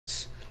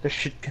The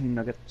chicken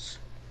nuggets.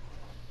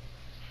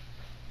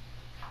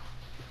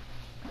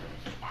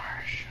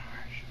 Marsh,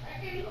 Marsh,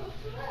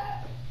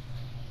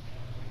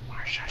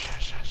 Marsh,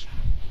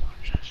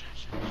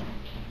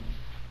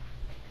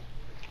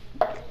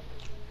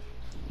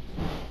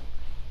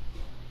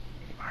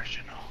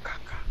 Marginal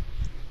caca.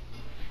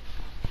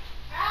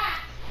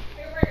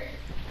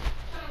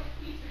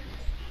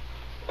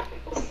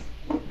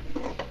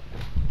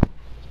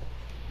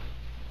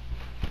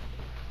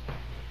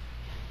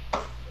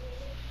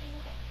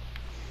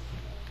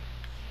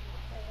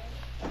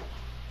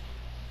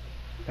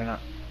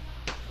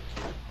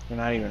 They're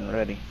not even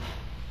ready.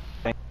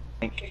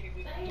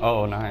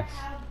 Oh, nice.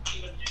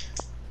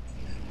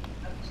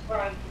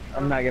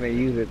 I'm not gonna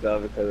use it though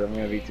because I'm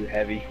gonna be too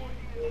heavy.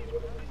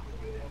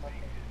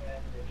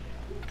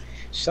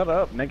 Shut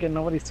up, nigga.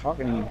 Nobody's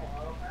talking to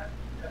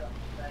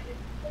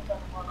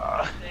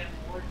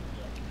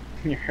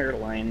you. Your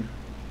hairline.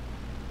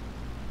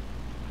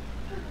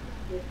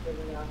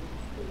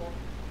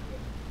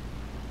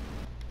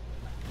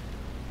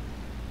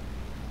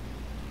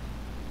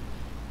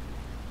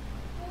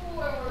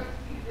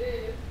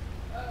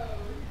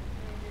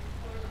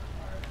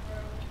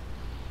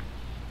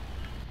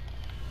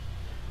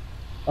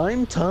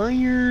 I'm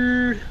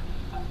tired.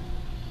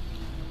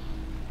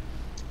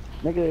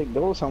 Nigga,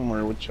 go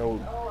somewhere with your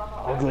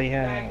ugly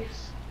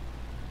ass.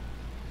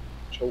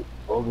 Your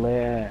ugly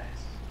ass.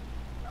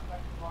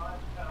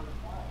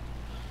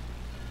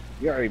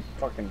 You already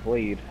fucking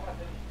played.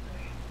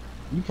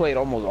 You played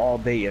almost all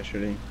day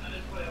yesterday.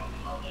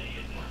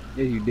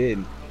 Yeah, you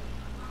did.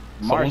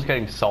 Someone's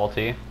getting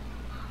salty.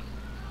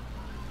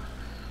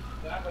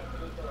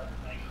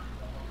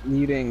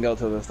 You didn't go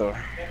to the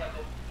store.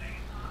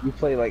 You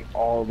played like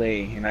all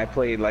day, and I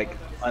played like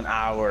an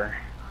hour.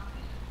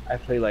 I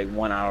played like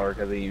 1 hour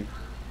because of you.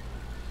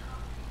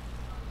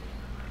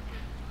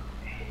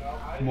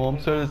 Mom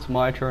said it's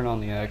my turn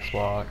on the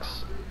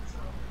Xbox.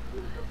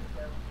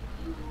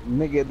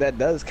 Nigga, that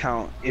does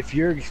count. If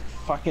you're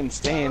fucking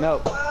staying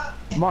up.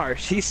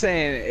 Marsh, he's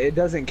saying it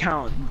doesn't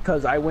count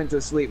because I went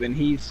to sleep and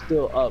he's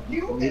still up.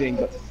 You didn't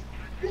go.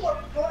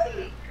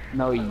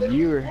 No,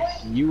 you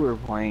were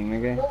playing,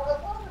 nigga.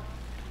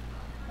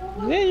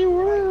 Yeah, you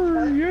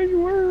were. Yeah, you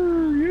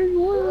were. Yeah,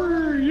 you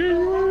were. Yeah,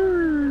 you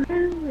were. Yeah,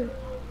 you were.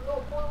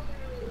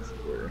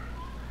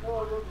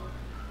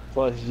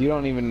 Plus, you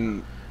don't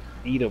even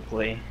need to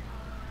play.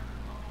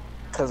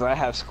 Because I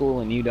have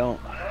school and you don't.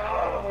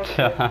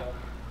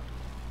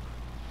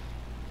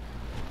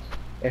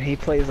 And he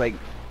plays like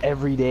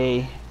every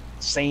day,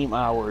 same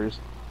hours.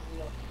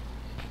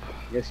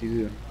 Yes, you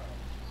do.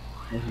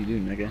 Yes, you do,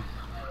 nigga.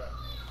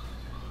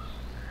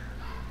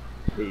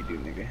 Yeah, you do,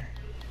 nigga.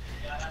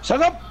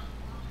 Shut up!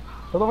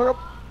 Shut the fuck up!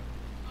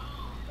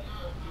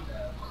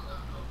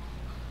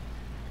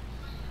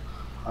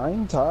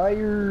 I'm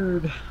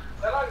tired.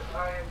 I am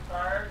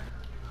tired.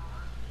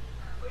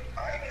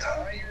 I'm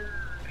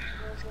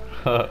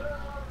tired.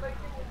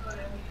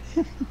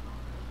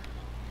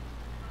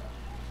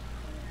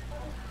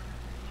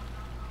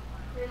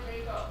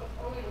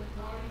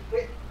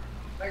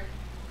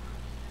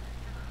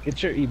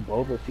 Get your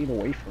Ebola feet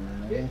away from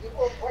me, man.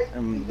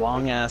 Them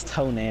long ass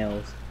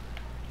toenails.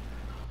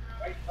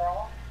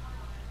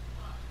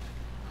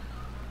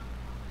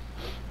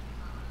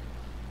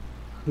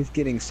 He's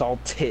getting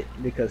salted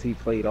because he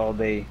played all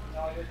day.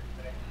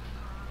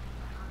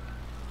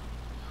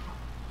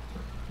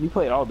 You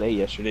played all day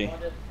yesterday.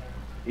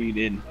 You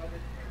did.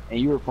 And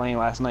you were playing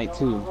last night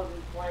too.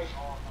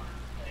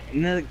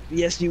 No,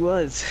 yes, you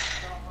was.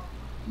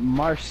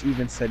 Marsh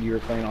even said you were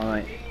playing all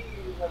night.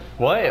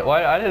 What?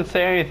 Why? I didn't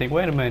say anything.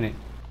 Wait a minute.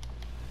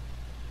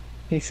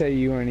 He said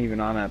you weren't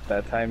even on at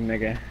that time,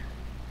 nigga.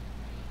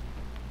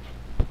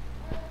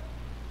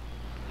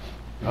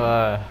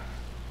 Huh.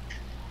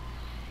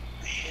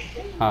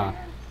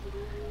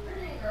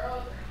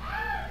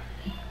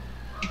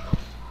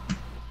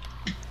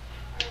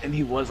 And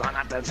he was on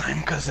at that time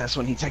because that's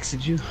when he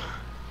texted you.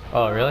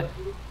 Oh, really?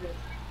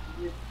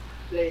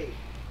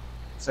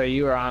 So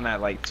you were on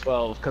at like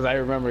 12, because I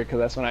remember, because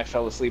that's when I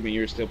fell asleep and you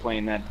were still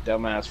playing that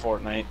dumbass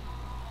Fortnite.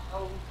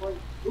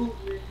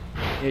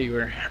 Yeah, you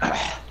were.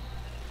 Yes,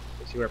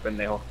 you were,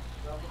 pendejo.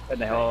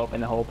 Pendejo,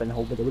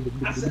 pendejo,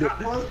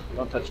 pendejo.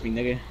 Don't touch me,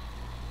 nigga.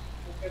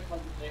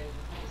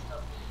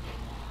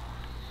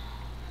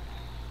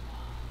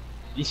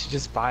 You should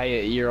just buy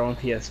your own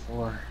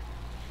PS4.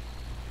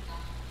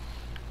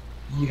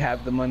 You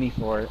have the money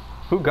for it.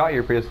 Who got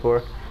your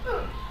PS4?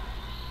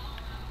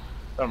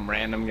 Some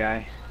random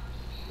guy.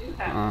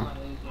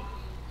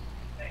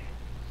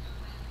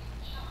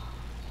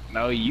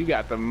 No, you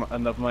got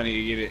enough money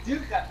to get it.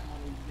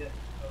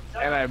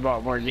 And I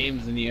bought more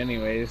games than you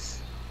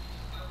anyways.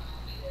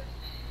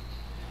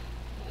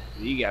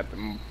 You got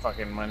the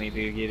fucking money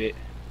to get it.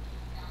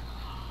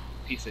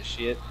 Piece of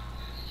shit.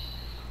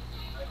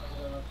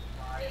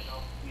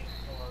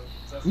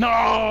 No,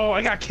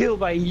 I got killed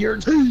by year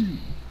 2.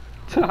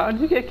 How'd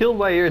you get killed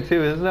by year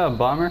 2? Isn't that a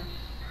bomber?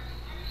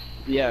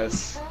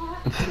 Yes.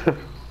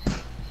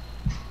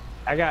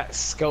 I got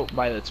scoped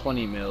by the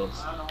 20 mils.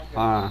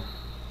 I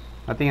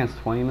think it's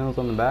 20 mils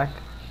on the back.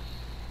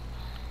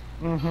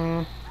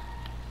 Mm-hmm.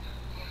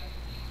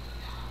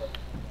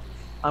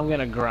 I'm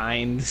gonna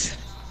grind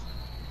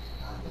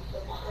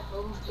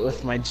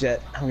with my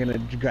jet. I'm gonna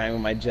grind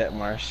with my jet,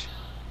 Marsh.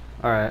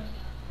 Alright.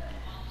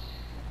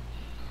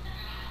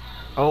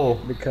 Oh,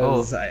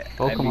 Because I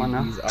come on need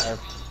now. these are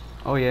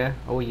Oh yeah,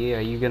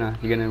 you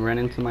gonna run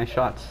into my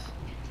shots,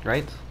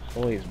 right?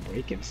 always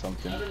breaking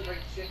something.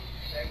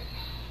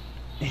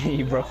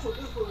 You broke.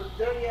 This was a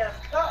dirty ass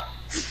cup.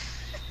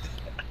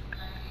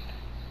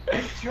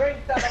 Drink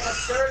out of a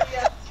dirty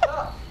ass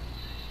cup.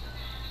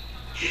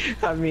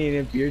 I mean,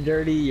 if you're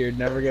dirty, you're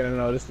never gonna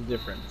notice the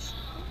difference.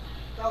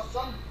 Now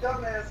some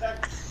dumbass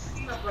had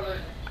peanut butter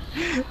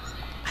in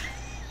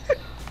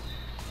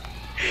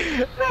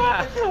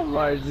it.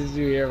 Marge, did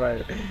you hear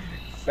my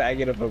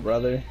faggot of a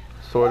brother?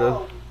 Sort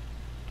of.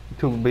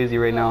 Too busy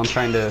right now. I'm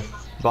trying to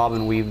bob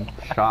and weave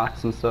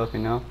shots and stuff, you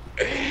know?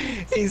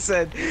 He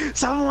said,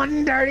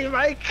 "Someone dirty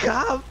my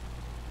cup."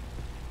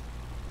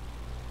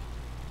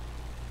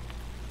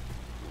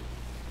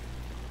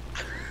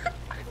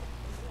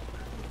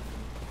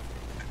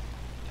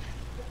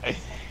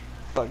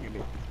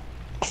 Fucking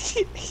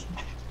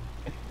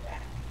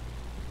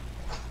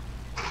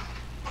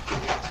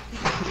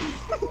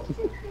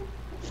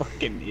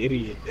fucking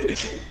idiot.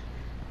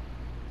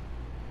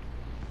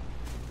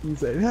 He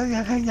said, Oh,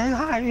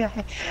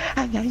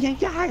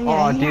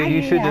 dude,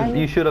 you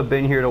should have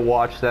been here to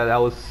watch that. That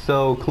was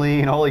so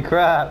clean. Holy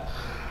crap.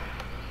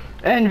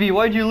 Envy,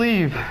 why'd you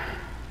leave?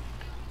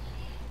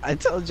 I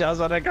told you I was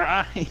on a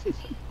grind.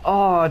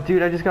 Oh,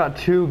 dude, I just got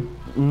 2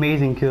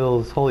 amazing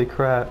kills. Holy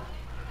crap.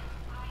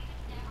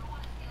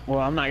 Well,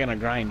 I'm not gonna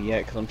grind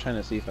yet because I'm trying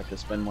to see if I can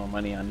spend more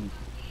money on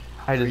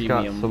I just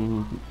premium. got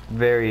some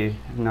very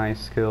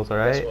nice kills, Guess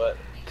alright? what?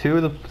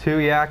 2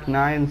 Yak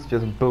 9s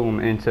just boom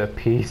into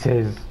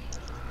pieces.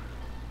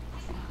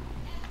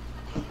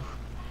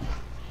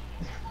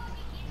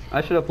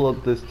 I should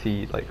upload this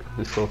to like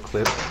this little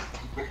clip.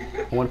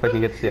 I wonder if I can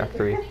get to Yak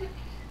 3.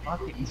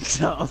 Fucking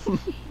dumb.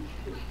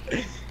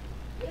 I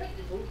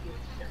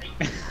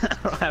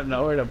don't have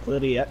nowhere to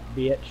put it,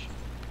 bitch.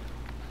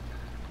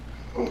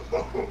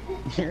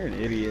 You're an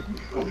idiot.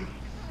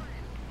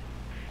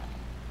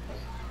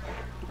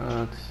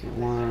 Let's see,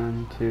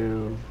 1,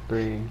 2,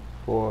 3,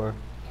 4,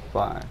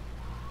 5.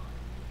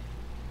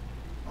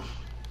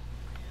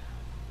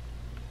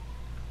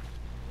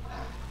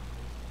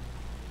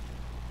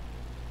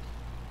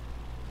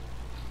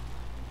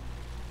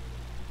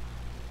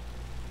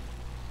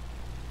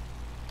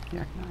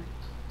 Yak 9.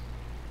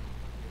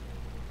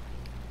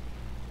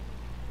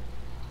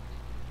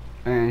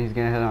 And he's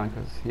gonna head on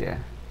because, yeah.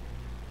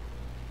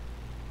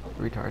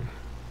 Retard.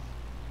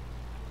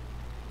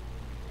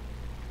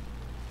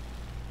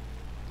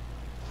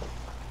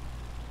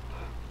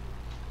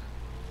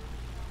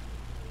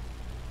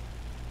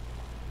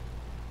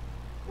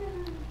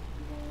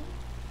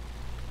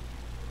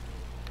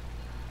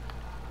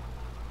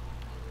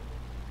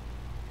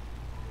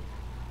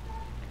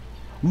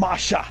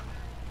 Masha!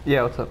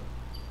 Yeah, what's up?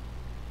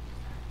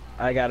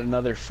 I got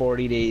another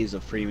 40 days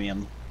of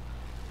premium.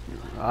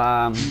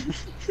 I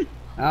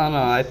don't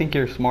know. I think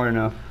you're smart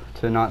enough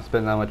to not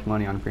spend that much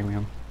money on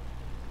premium.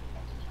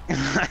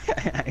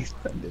 I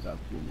spend it on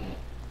premium.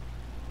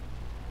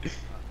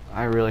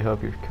 I really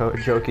hope you're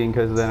joking,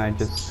 because then I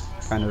just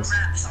kind of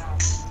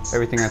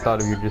everything I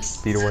thought of you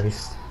just be to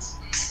waste.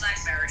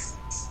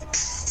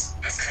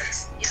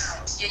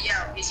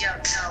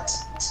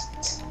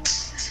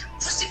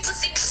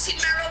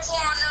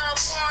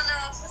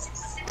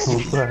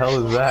 What the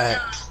hell is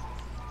that?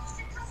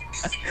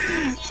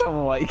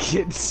 Some white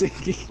kid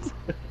singing.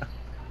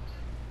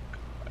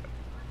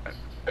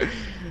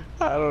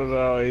 I don't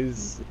know,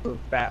 he's a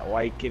fat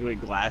white kid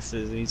with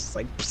glasses and he's just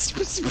like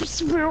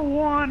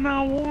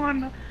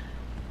marijuana.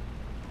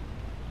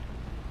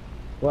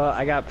 Well,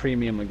 I got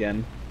premium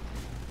again.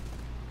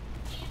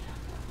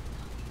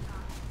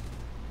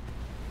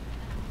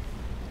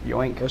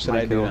 Yoink. What should my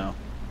I do kill. now?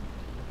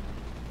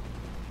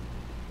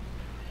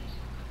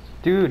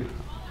 Dude,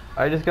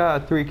 I just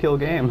got a 3-kill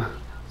game.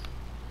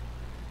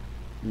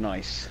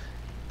 Nice.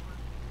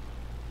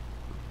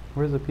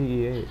 Where's the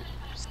PE8?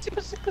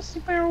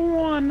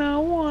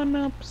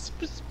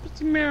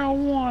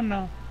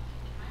 Marijuana.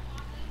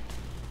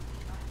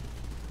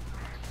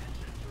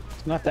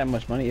 It's not that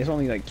much money. It's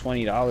only like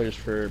 $20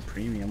 for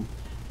premium.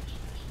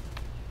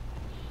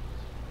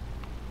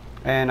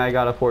 And I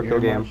got a 4-kill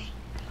game.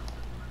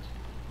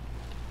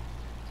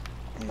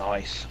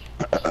 Nice.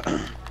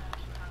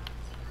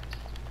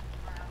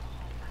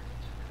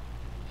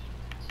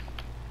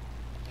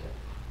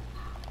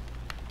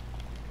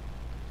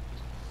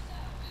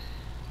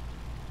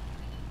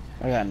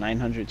 I got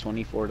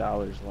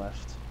 $924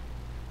 left.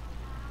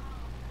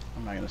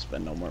 I'm not gonna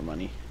spend no more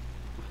money.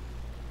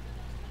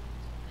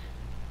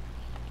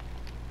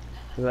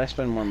 Cause I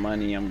spend more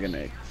money, I'm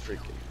gonna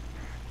freaking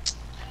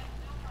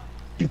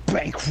be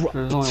bankrupt.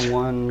 There's only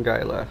one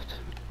guy left.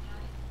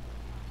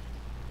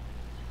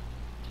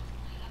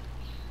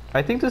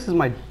 I think this is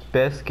my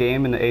best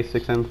game in the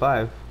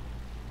A6M5.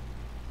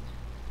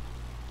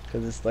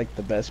 Because it's like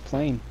the best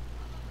plane.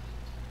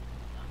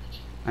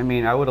 I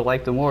mean, I would have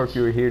liked it more if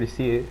you were here to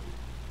see it,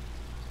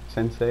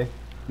 Sensei.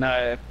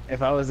 No,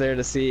 if I was there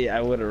to see, I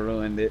would have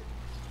ruined it.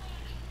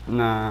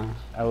 Nah.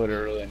 I would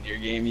have ruined your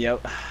game.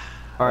 Yep.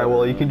 All right.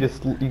 Well, you can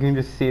just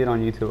see it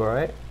on YouTube. All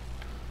right.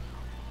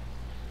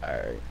 All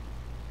right.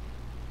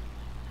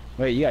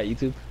 Wait, you got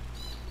YouTube?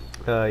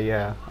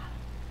 Yeah.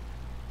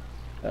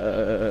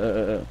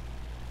 We're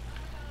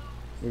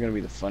gonna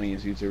be the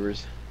funniest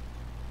YouTubers.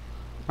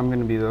 I'm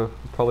gonna be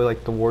probably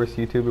like the worst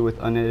YouTuber with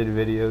unedited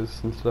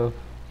videos and stuff.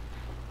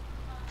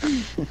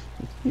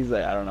 He's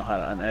like, I don't know how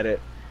to unedit.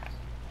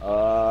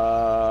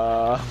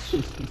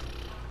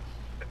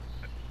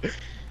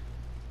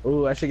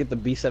 Ooh, I should get the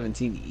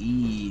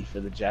B-17E for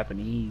the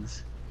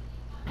Japanese.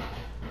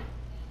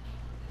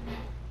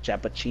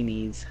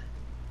 Japachinis.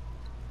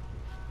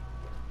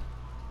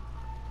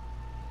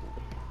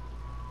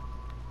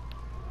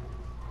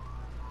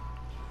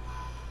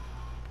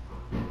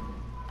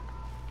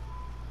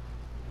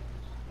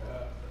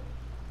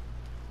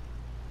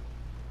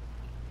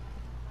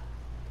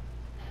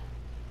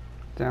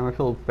 Damn, I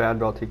feel bad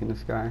about taking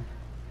this guy.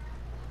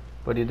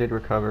 But he did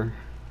recover.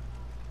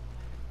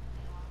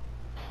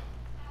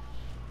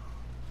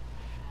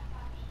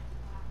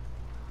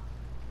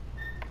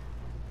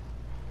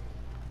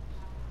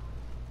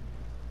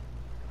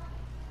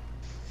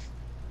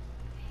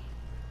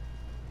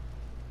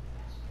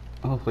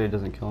 Hopefully it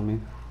doesn't kill me.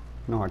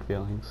 No hard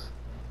feelings.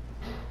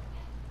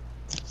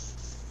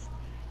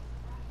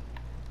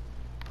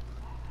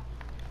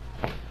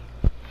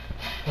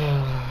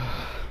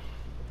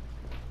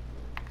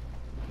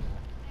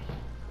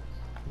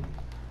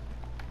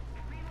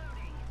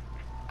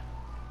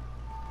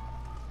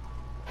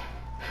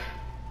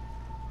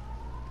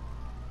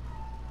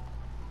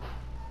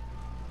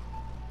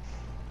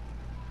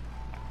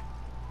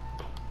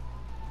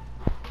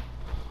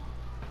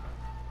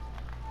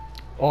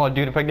 Oh,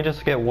 dude, if I could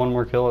just get one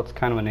more kill, it's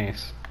kind of an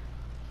ace.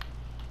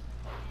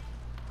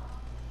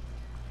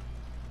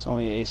 It's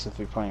only ace if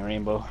we're playing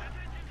Rainbow.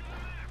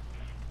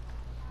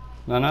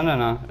 No, no, no,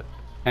 no.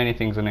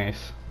 Anything's an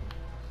ace.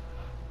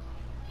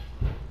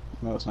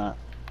 No, it's not.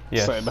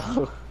 Yes. Sorry,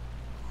 no.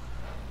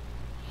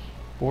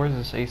 Where's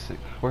this ace?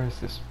 Where is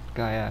this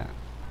guy at?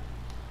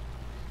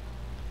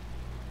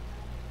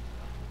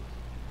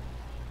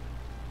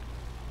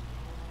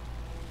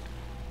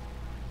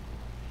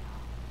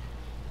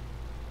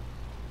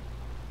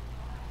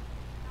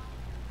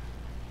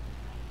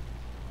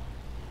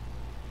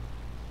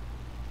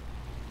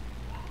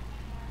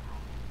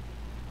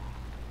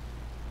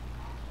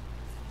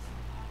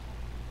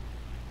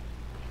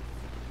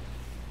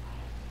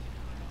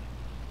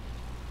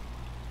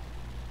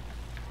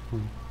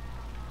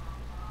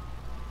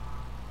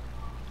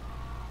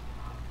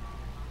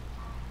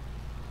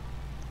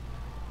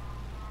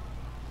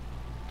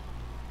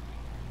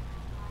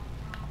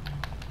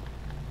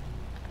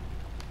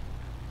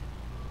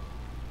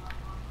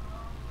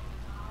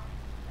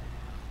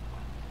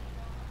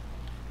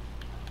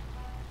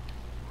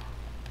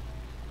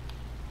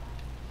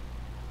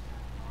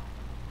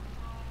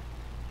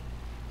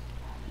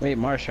 Wait,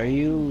 Marsh, are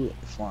you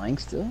flying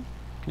still?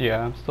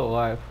 Yeah, I'm still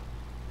alive.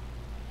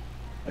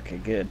 Okay,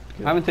 good.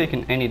 I haven't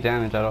taken any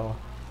damage at all.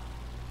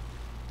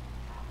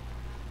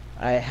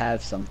 I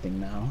have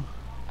something now.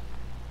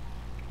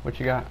 What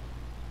you got?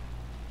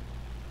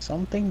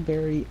 Something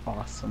very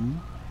awesome.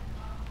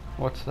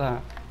 What's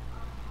that?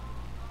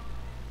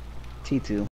 T2.